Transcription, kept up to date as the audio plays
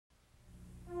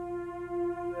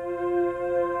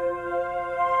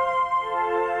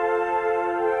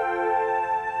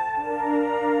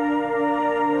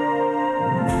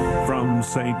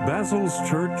St. Basil's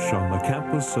Church on the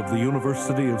campus of the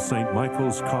University of St.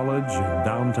 Michael's College in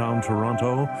downtown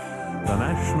Toronto, the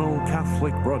National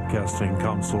Catholic Broadcasting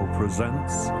Council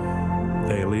presents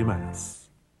Daily Mass.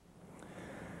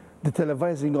 The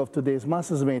televising of today's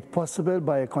Mass is made possible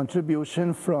by a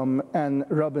contribution from Anne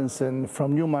Robinson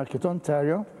from Newmarket,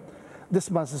 Ontario. This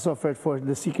Mass is offered for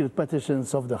the secret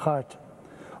petitions of the heart.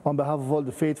 On behalf of all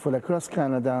the faithful across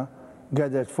Canada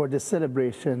gathered for this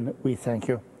celebration, we thank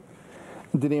you.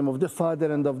 In the name of the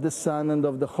Father, and of the Son, and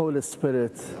of the Holy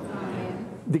Spirit. Amen.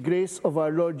 The grace of our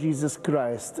Lord Jesus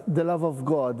Christ, the love of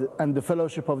God, and the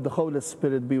fellowship of the Holy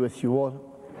Spirit be with you all.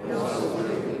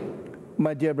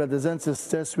 My dear brothers and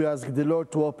sisters, we ask the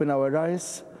Lord to open our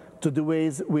eyes to the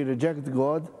ways we reject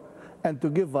God and to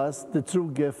give us the true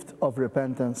gift of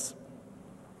repentance.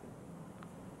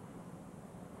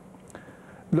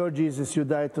 Lord Jesus, you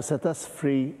died to set us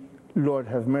free. Lord,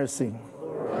 have mercy.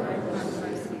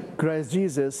 Christ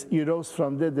Jesus, you rose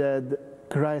from the dead.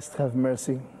 Christ, have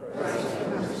mercy.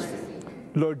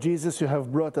 Lord Jesus, you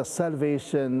have brought us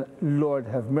salvation. Lord,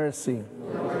 have mercy.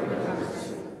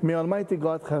 May Almighty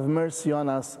God have mercy on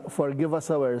us, forgive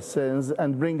us our sins,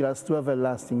 and bring us to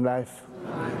everlasting life.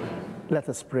 Amen. Let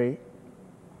us pray.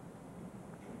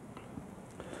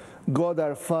 God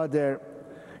our Father,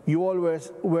 you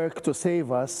always work to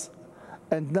save us,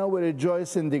 and now we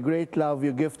rejoice in the great love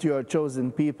you give to your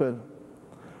chosen people.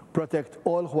 Protect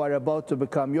all who are about to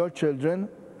become your children,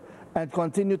 and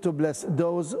continue to bless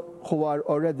those who are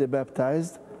already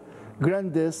baptized.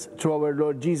 Grant this through our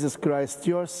Lord Jesus Christ,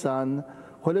 your Son,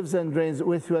 who lives and reigns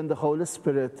with you and the Holy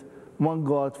Spirit, one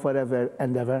God, forever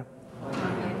and ever.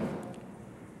 Amen.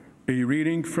 A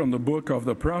reading from the book of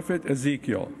the prophet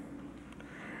Ezekiel.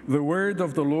 The word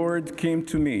of the Lord came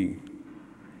to me.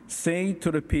 Say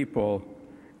to the people,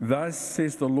 thus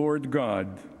says the Lord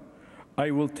God, I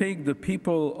will take the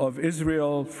people of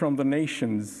Israel from the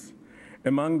nations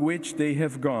among which they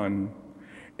have gone,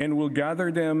 and will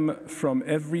gather them from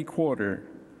every quarter,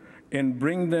 and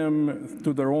bring them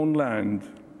to their own land.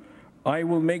 I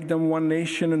will make them one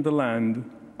nation in the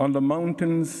land, on the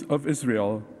mountains of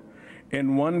Israel,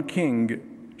 and one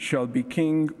king shall be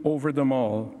king over them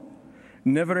all.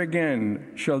 Never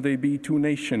again shall they be two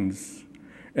nations,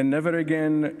 and never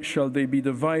again shall they be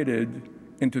divided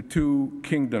into two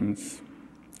kingdoms.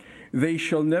 They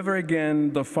shall never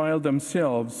again defile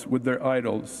themselves with their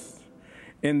idols,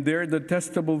 and their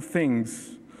detestable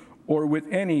things, or with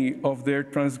any of their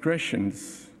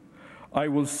transgressions. I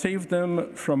will save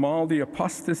them from all the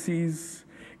apostasies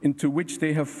into which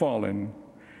they have fallen,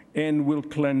 and will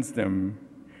cleanse them.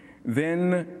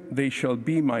 Then they shall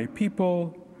be my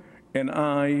people, and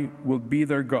I will be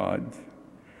their God.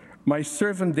 My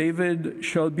servant David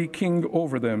shall be king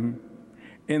over them,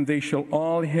 and they shall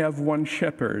all have one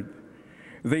shepherd.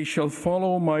 They shall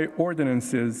follow my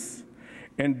ordinances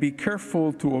and be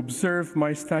careful to observe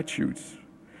my statutes.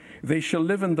 They shall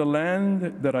live in the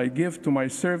land that I give to my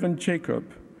servant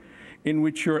Jacob, in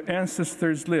which your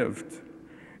ancestors lived.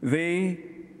 They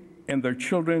and their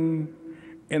children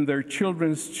and their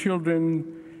children's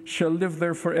children shall live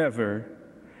there forever,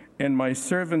 and my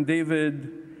servant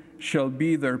David shall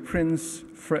be their prince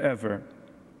forever.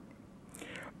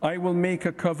 I will make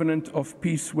a covenant of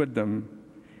peace with them.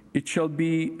 It shall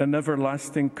be an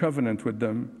everlasting covenant with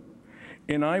them,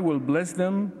 and I will bless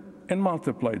them and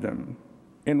multiply them,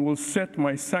 and will set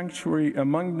my sanctuary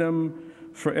among them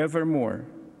forevermore.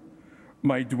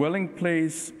 My dwelling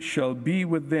place shall be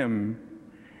with them,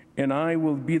 and I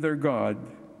will be their God,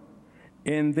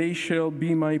 and they shall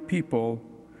be my people.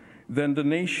 Then the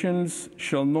nations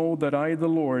shall know that I, the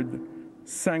Lord,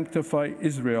 sanctify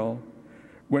Israel,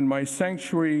 when my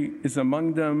sanctuary is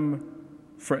among them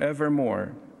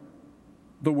forevermore.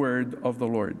 The word of the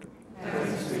Lord.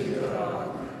 Thanks be to God.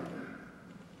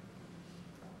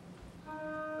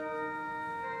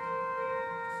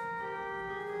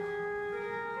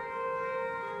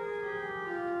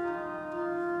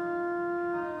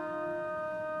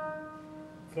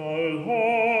 The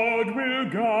Lord will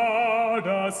guard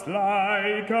us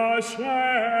like a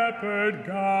shepherd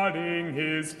guarding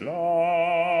his flock.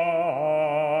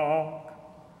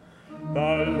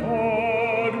 The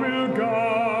Lord will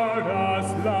guard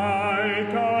us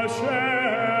like a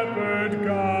shepherd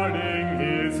guarding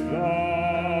his flock.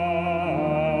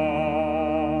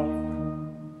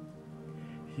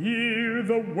 Hear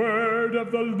the word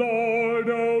of the Lord,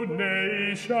 O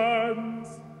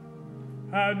nations,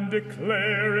 and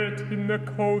declare it in the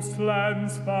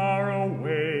coastlands far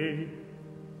away.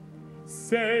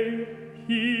 Say,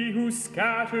 he who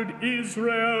scattered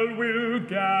Israel will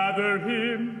gather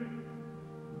him,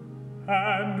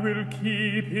 and will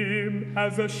keep him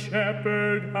as a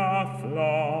shepherd a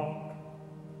flock.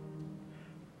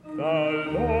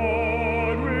 The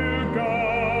Lord will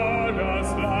guard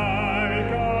us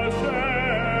like a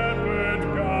shepherd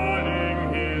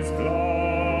guarding his flock.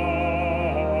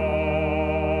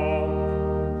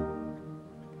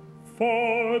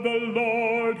 For the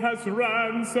Lord has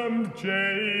ransomed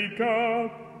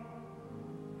Jacob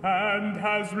and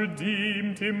has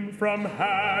redeemed him from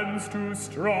hands too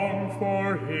strong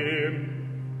for him.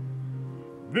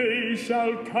 They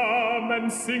shall come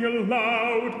and sing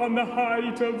aloud on the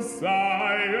height of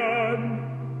Zion,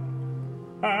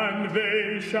 and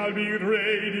they shall be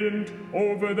radiant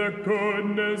over the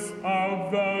goodness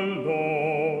of the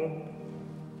Lord.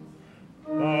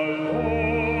 The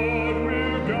Lord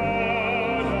will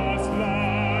guard us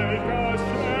like a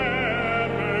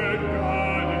shepherd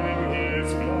guarding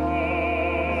his flock.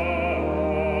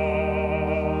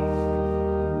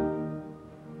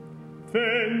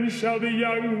 Then shall the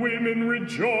young women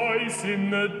rejoice in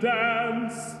the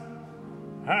dance,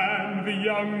 and the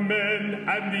young men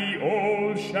and the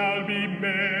old shall be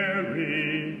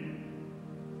merry.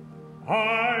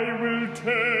 I will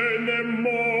turn their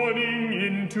mourning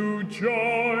into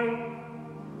joy.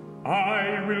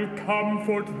 I will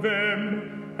comfort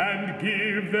them and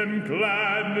give them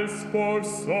gladness for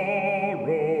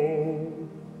sorrow.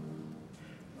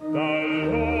 The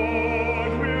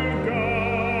Lord will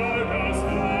guard us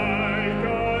like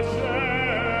a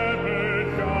shepherd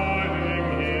guarding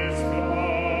his flock.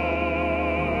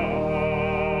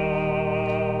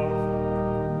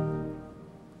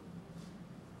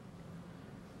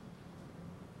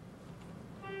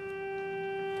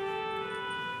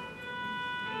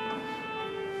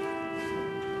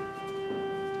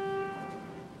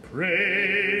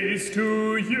 Praise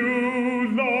to you,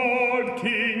 Lord,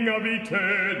 King of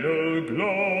eternal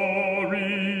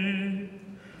glory.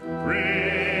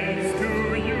 Praise to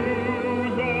you,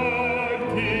 Lord,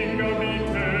 King of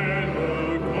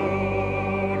eternal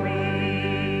glory.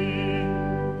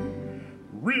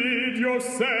 Rid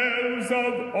yourselves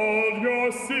of all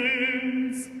your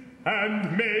sins,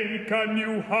 and make a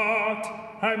new heart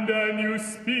and a new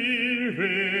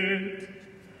spirit.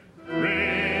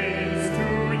 Praise to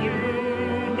you,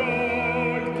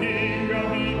 Lord, King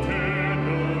of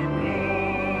eternal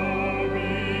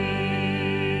glory.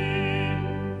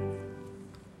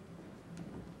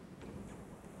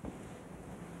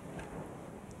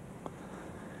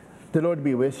 The Lord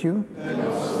be with you. And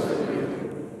also with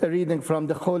you. A reading from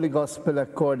the Holy Gospel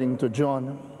according to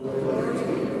John.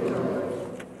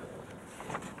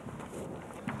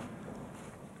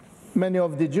 Many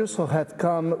of the Jews who had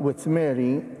come with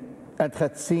Mary and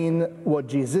had seen what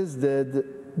Jesus did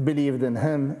believed in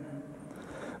him.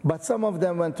 But some of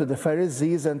them went to the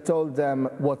Pharisees and told them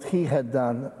what he had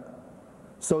done.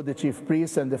 So the chief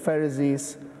priests and the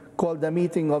Pharisees called a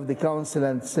meeting of the council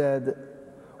and said,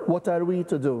 "What are we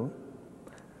to do?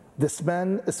 This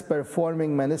man is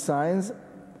performing many signs.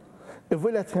 If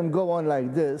we let him go on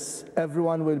like this,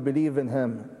 everyone will believe in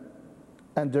him,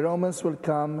 and the Romans will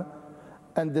come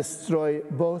and destroy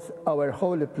both our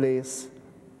holy place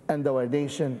and our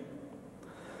nation."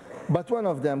 But one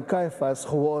of them, Caiaphas,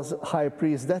 who was high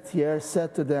priest that year,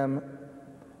 said to them,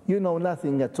 "You know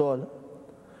nothing at all.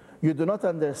 You do not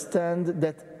understand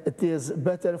that it is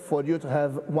better for you to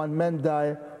have one man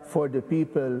die for the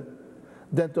people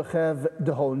than to have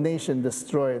the whole nation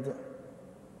destroyed."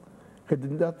 He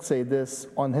did not say this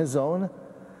on his own,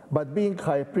 but being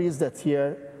high priest that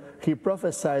year, he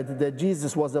prophesied that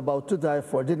Jesus was about to die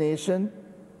for the nation,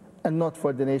 and not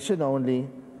for the nation only,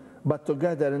 but to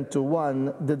gather into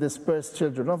one the dispersed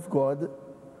children of God.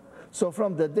 So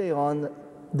from that day on,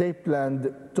 they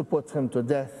planned to put him to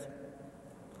death.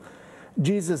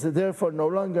 Jesus therefore no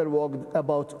longer walked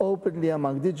about openly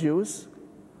among the Jews,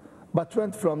 but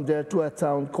went from there to a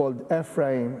town called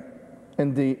Ephraim,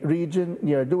 in the region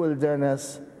near the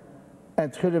wilderness,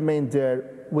 and he remained there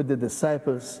with the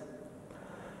disciples.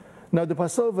 Now the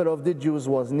Passover of the Jews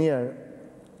was near,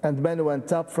 and men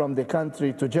went up from the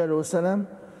country to Jerusalem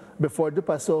before the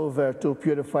Passover to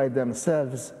purify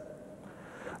themselves.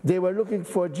 They were looking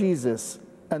for Jesus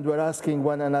and were asking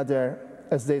one another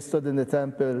as they stood in the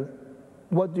temple,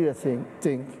 "What do you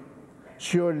think?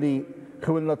 Surely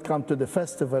he will not come to the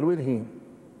festival, will he?"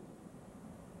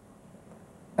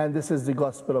 And this is the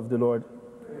gospel of the Lord.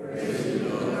 Praise